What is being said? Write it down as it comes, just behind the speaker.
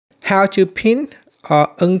how to pin or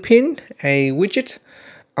unpin a widget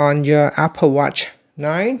on your Apple Watch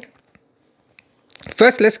 9.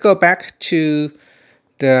 First, let's go back to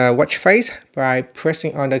the watch face by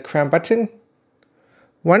pressing on the crown button.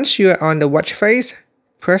 Once you are on the watch face,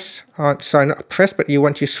 not press, but you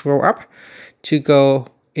want to scroll up to go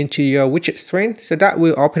into your widget screen. So that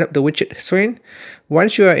will open up the widget screen.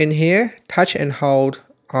 Once you are in here, touch and hold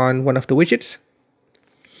on one of the widgets.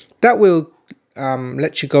 That will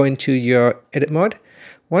let you go into your edit mode.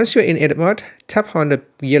 Once you're in edit mode, tap on the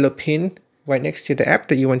yellow pin right next to the app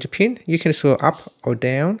that you want to pin. You can scroll up or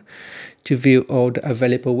down to view all the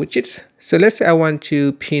available widgets. So let's say I want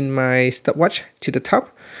to pin my stopwatch to the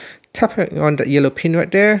top. Tap on the yellow pin right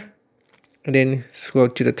there, and then scroll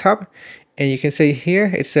to the top. And you can see here,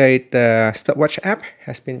 it says the stopwatch app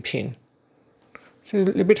has been pinned. So a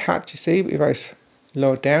little bit hard to see, but if I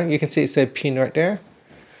slow down, you can see it says pin right there.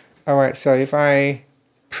 Alright, so if I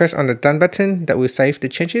press on the done button, that will save the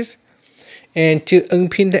changes. And to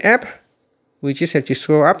unpin the app, we just have to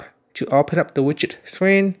scroll up to open up the widget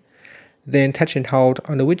screen, then touch and hold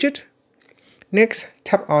on the widget. Next,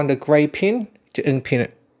 tap on the gray pin to unpin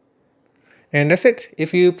it. And that's it.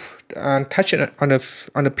 If you touch it on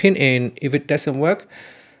the pin and if it doesn't work,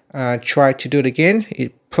 try to do it again.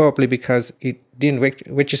 It probably because it didn't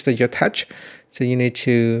register your touch. So you need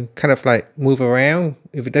to kind of like move around.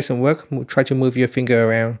 If it doesn't work, try to move your finger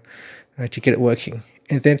around to get it working.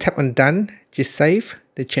 And then tap on done to save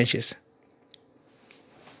the changes.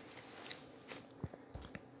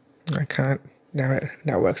 I can't. Now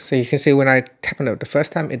that works. So you can see when I tap on it the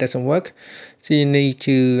first time, it doesn't work. So you need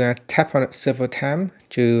to tap on it several times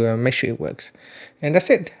to make sure it works. And that's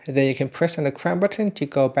it. Then you can press on the crown button to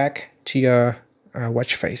go back to your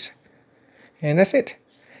watch face. And that's it.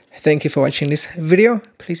 Thank you for watching this video.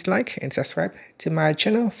 Please like and subscribe to my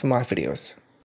channel for more videos.